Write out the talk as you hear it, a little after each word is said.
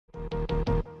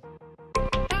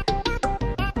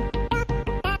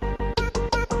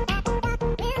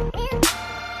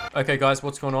Okay guys,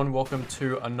 what's going on? Welcome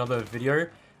to another video.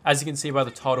 As you can see by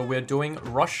the title, we're doing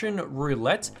Russian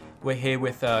Roulette. We're here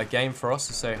with Game for us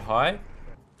to say hi.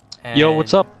 And yo,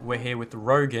 what's up? We're here with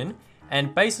Rogan.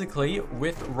 And basically,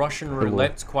 with Russian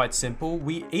Roulette, it's quite simple.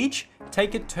 We each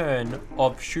take a turn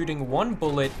of shooting one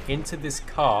bullet into this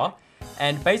car.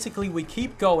 And basically, we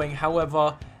keep going.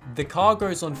 However, the car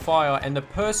goes on fire and the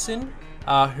person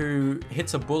who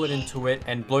hits a bullet into it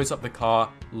and blows up the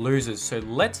car loses. So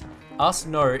let us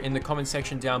know in the comment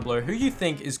section down below who you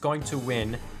think is going to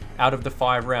win out of the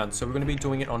 5 rounds. So we're going to be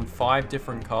doing it on 5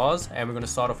 different cars, and we're going to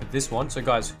start off with this one. So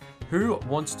guys, who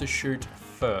wants to shoot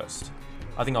first?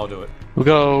 I think I'll do it. We'll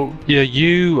go, yeah,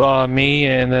 you, me,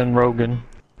 and then Rogan.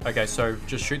 Okay, so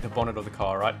just shoot the bonnet of the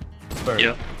car, right? Boom.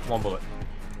 Yeah. 1 bullet.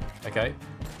 Okay.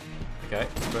 Okay,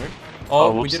 boom.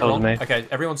 Oh, we did it wrong. Okay,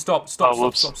 everyone stop.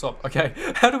 Okay,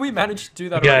 how do we manage to do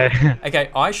that? Okay.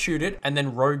 Okay, I shoot it, and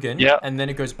then Rogan, yeah, and then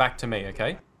it goes back to me,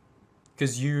 okay?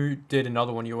 Because you did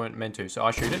another one you weren't meant to, so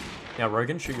I shoot it. Now,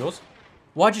 Rogan, shoot yours.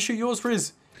 Why'd you shoot yours,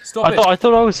 Riz? Stop it. I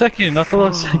thought I was second. I thought I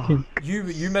was second.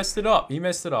 You messed it up. You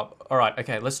messed it up. Alright,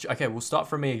 okay, we'll start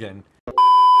from me again.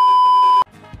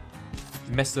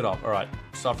 Messed it up. Alright,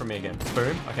 start from me again.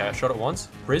 Boom. Okay, I shot it once.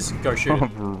 Riz, go shoot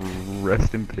it.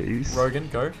 Rest in peace. Rogan,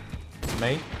 go.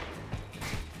 Me.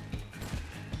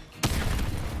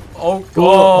 Oh,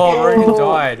 Rogan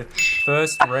died.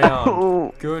 First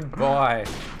round. Goodbye.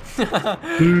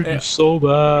 Dude, you're so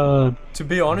bad. To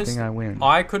be honest, I win.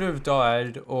 I could have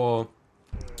died, or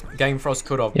Game Frost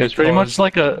could have. Yeah, it's pretty much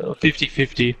like a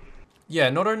 50-50. Yeah,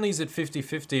 not only is it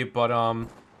 50-50, but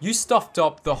you stuffed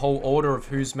up the whole order of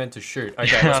who's meant to shoot.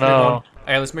 Okay, let's move on.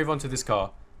 Okay, let's move on to this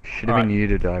car. Should have been you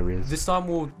to die, Riz. This time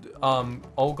we'll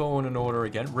I'll go in an order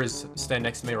again. Riz, stand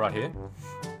next to me right here.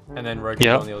 And then Rogan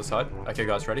on the other side. Okay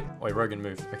guys, ready? Wait, Rogan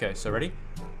move. Okay, so ready?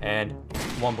 And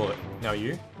 1 bullet. Now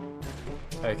you.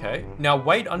 Okay. Now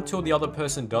wait until the other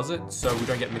person does it so we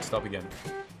don't get mixed up again.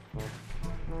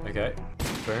 Okay.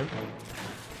 Boom.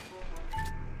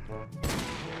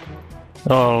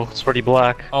 Oh, it's pretty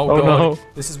black. Oh god. No.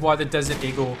 This is why the Desert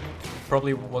Eagle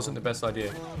probably wasn't the best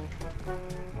idea.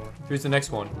 Who's the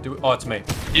next one? Oh, it's me.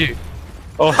 You.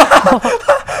 Oh.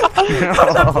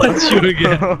 Let's shoot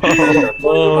again.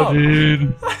 Oh,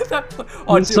 dude.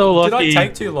 Oh, I'm so lucky. Did I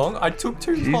take too long? I took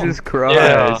too long. Jesus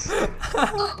Christ. Yeah.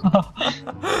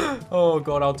 Oh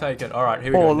god, I'll take it. Alright,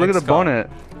 here we go. Oh, look at the bonnet.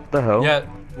 What the hell? Yeah,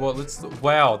 well,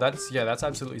 wow, that's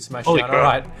absolutely smashed Holy down. crap.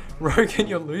 Alright, Rogan,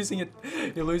 you're losing it.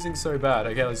 You're losing so bad.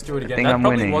 Okay, let's do it again. That I'm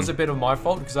probably winning. was a bit of my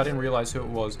fault because I didn't realize who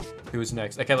was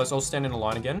next. Okay, let's all stand in a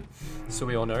line again so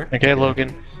we all know. Okay,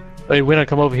 Logan. Hey, winner,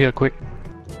 come over here quick.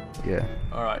 Yeah.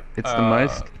 Alright. It's the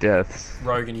most deaths.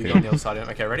 Rogan, you go on the other side.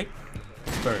 Okay, ready?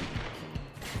 Boom.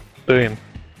 Boom.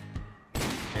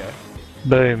 Yeah.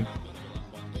 Boom.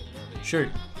 Shoot.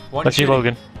 Why That's you,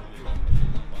 Logan.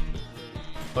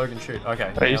 Logan, shoot.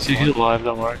 Okay. Hey, he's alive,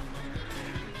 don't worry.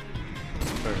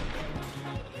 Boom.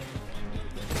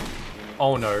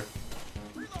 Oh no.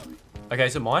 Okay,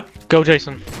 is it mine? Go,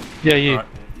 Jason. Yeah, you. Alright.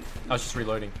 I was just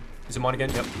reloading. Is it mine again?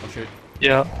 Yep, I'll shoot.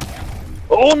 Yeah.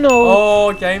 Oh no!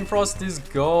 Oh, Game Frost is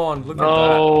gone. Look at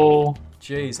that.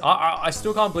 Jeez. I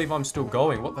still can't believe I'm still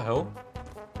going. What the hell?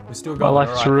 We're still My going.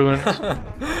 life's ruined.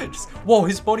 Whoa,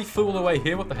 his body flew all the way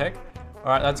here. What the heck?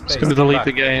 Alright, that's based. Just gonna delete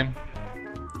the game.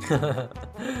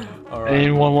 Alright.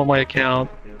 Anyone want my account?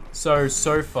 So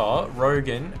far,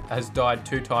 Rogan has died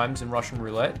 2 times in Russian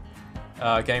Roulette.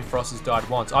 Game Frost has died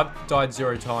once. I've died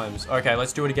 0 times. Okay,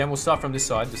 let's do it again. We'll start from this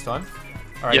side this time.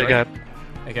 Alright, yeah, ready?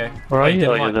 Okay. Alright, get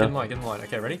in line.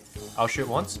 Okay, ready? I'll shoot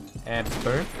once, and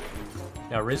boom.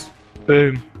 Now Riz.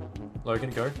 Boom. Logan,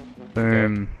 go.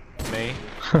 Boom. Go. Me.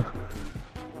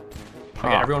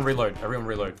 Okay, everyone reload. Everyone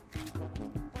reload.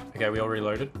 Okay, we all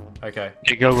reloaded. Okay.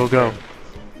 Yeah, go.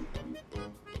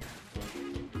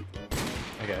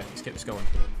 Okay, let's get this going.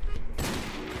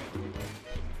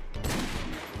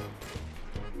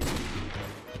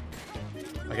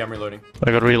 Okay, I'm reloading.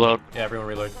 I gotta reload. Yeah, everyone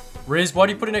reload. Riz, why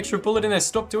do you put an extra bullet in there?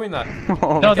 Stop doing that.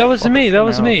 No, that was me. That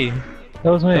was me. That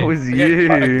was me. That was Okay,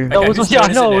 you. That was yeah,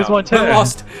 I know. It was my turn. Who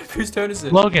lost? Whose turn is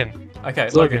it? Logan. Okay,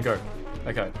 It's Logan, go.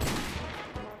 Okay.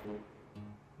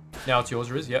 Now it's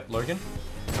yours, Riz. Yep, Logan.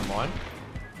 Now mine.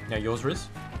 Now yours, Riz.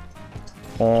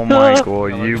 Oh my god,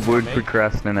 Now you Logan's would me.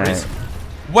 procrastinate. Riz.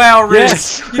 Wow, Riz!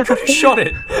 Yes. You could have shot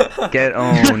it! Get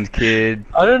owned, kid.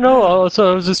 I don't know. I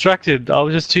was distracted. I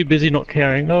was just too busy not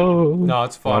caring. No. No,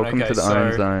 it's fine. Welcome okay, to the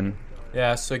own zone.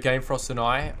 Yeah, so Game Frost and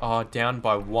I are down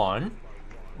by 1.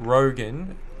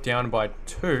 Rogan down by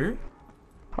 2.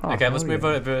 Oh, Okay, let's move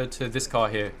over to this car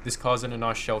here. This car's in a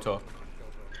nice shelter.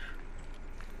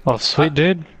 Oh, sweet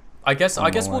dude. I guess On my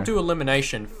we'll way. do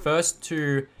elimination first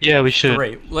to Yeah, we should.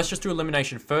 3. Let's just do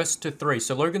elimination first to 3.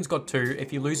 So Logan's got 2. If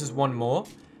he loses one more,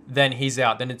 then he's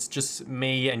out. Then it's just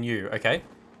me and you. Okay.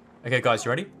 Okay, guys, you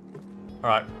ready? All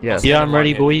right. Yeah. I'll stand Yeah, in I'm line ready,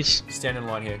 here. boys. Stand in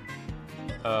line here.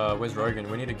 Where's Rogan?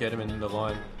 We need to get him in the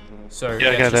line. So Yeah, yeah, go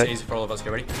it's just there. easy for all of us.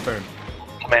 Get ready? Boom.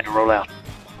 Man, roll out.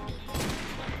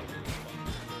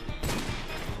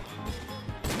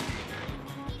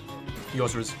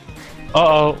 Yours, Riz.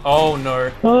 Uh-oh. Oh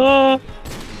no. Ah.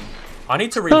 I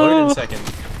need to reload in a second.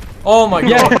 Oh my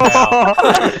god.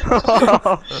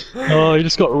 Wow. Oh, you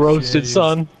just got roasted, Jeez.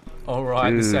 son. All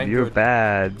right, this Dude, ain't you're good.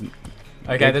 bad.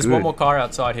 Okay, Get there's one good. more car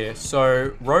outside here.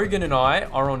 So Rogan and I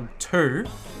are on 2.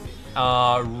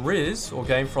 Riz or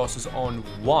Game Frost is on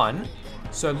 1.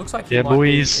 So it looks like he Yeah, might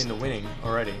boys. be in the winning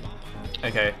already.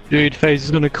 Okay, Dude, FaZe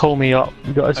is gonna call me up.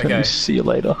 You guys Okay. can see you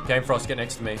later. Game Frost, get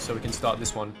next to me so we can start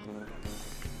this one.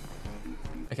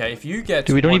 Okay, if you get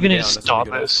Dude, we don't one even need down, to that's start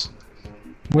really good. this.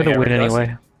 We're gonna Okay, win ready, guys?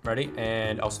 anyway. Ready?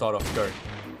 And I'll start off. Go.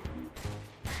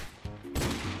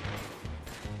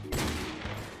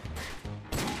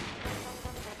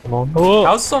 Come on. Oh,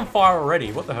 How's this on fire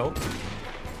already? What the hell?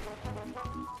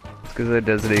 It's because they're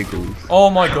desert eagles. Oh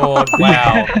my god,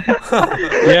 wow.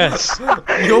 yes.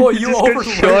 You're You just got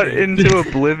shot overloading. into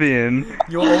oblivion.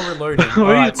 You're overloading. Where'd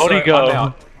Alright, his body so go? I'm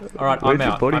out. Alright, Where'd I'm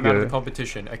your out. body I'm out of go? the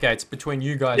competition. Okay, it's between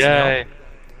you guys Yay. now.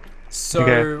 So,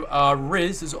 Okay.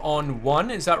 Riz is on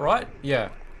 1, is that right? Yeah.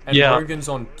 And Yeah. Rogan's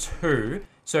on 2.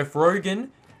 So if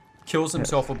Rogan kills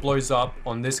himself or blows up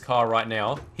on this car right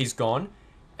now, he's gone.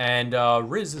 And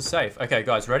Riz is safe. Okay,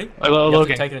 guys, ready? Hello, You have to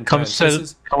Logan. take it in Come, turns. This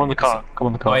is- come on the car. Come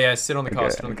on the Oh car. yeah, sit on the car,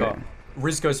 Okay, sit on the okay. car.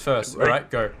 Riz goes first. Ready? Alright,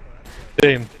 go.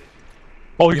 Damn.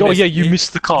 Oh, You oh missed- yeah, you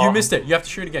missed the car. You missed it. You have to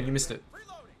shoot again. You missed it.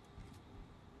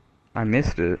 I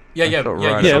missed it. Yeah, I yeah, shot yeah, right you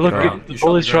Yeah, shot at look, the the ground. ground. You the shot the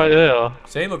bullet's right there.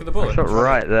 See, look at the I bullet. shot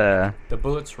right there. The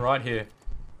bullet's right here.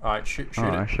 Alright, shoot Oh,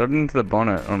 I it. shot into the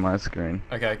bonnet on my screen.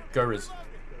 Okay, go Riz.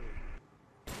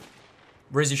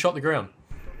 Riz, you shot the ground.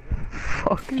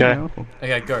 Fucking Okay. hell.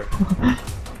 Okay, go.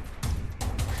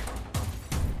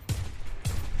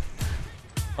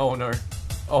 Oh no.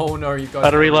 Oh no, you guys. How to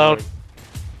gotta reload.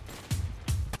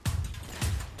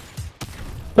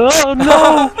 Oh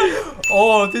no!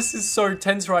 Oh, this is so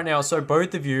tense right now. So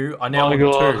both of you are now Oh on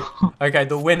my God. 2. Okay,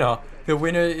 the winner. The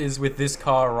winner is with this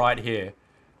car right here.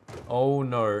 Oh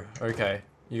no. Okay.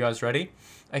 You guys ready?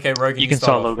 Okay, Rogan, You can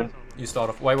start, off. Logan. You start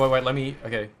off. Wait, let me...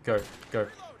 Okay, go.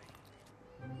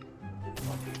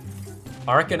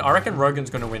 I reckon Rogan's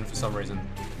gonna win for some reason.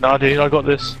 Nah, dude, I got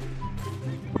this.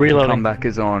 Reloading. Comeback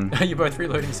is on. You're both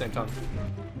reloading at the same time.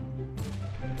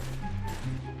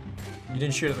 You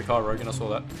didn't shoot at the car, Rogan, I saw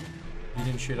that. You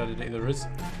didn't shoot at it either, Riz.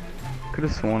 Could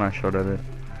have sworn I shot at it.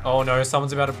 Oh no,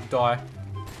 someone's about to die.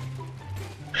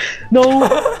 No!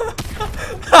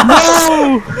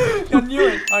 No! I knew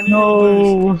it! I knew you would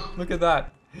lose. No! Look at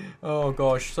that. Oh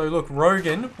gosh. So look,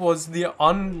 Rogan was the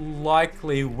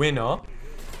unlikely winner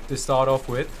to start off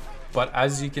with. But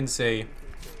as you can see,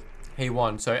 he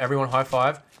won. So everyone high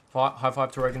five. High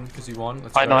five to Rogan because he won.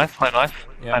 Let's High go. knife, high knife,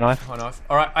 Yeah, high knife. high knife.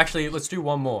 Alright, actually, let's do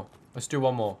one more. Let's do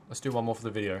one more for the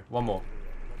video. One more.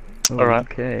 Alright.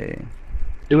 Okay.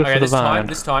 Do it Okay, for the this van.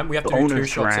 time we have to do 2 Bonus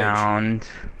shots round. each.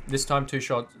 This time 2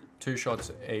 shots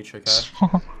each, okay?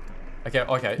 Okay.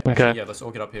 Okay. Actually, yeah, let's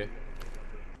all get up here.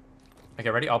 Okay,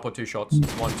 ready? I'll put 2 shots.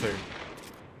 1, 2.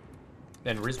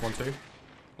 Then Riz, 1, 2.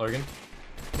 Logan.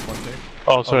 1, 2.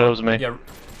 Oh, sorry, that was me. Yeah.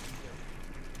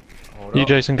 Hold You, up.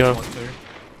 Jason, go. 1, 2.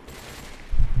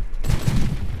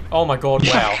 Oh my god,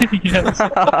 wow. Yes.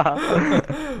 My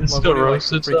It's still body, like,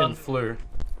 roasted, freaking son. flew.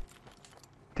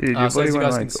 Dude, your So body as you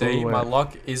went guys like can all see, the way my up.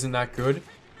 luck isn't that good.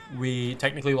 We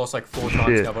technically lost like 4 times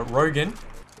Shit. now, but Rogan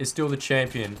is still the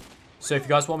champion. So if you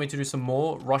guys want me to do some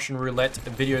more Russian Roulette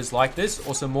videos like this,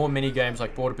 or some more mini games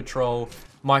like Border Patrol,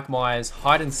 Mike Myers,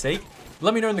 Hide and Seek,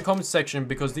 let me know in the comments section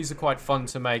because these are quite fun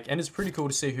to make and it's pretty cool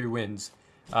to see who wins.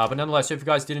 But nonetheless, if you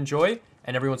guys did enjoy,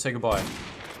 and everyone say goodbye.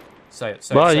 Say it,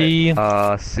 say it, say it.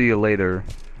 Bye. See you later.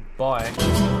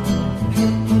 Bye.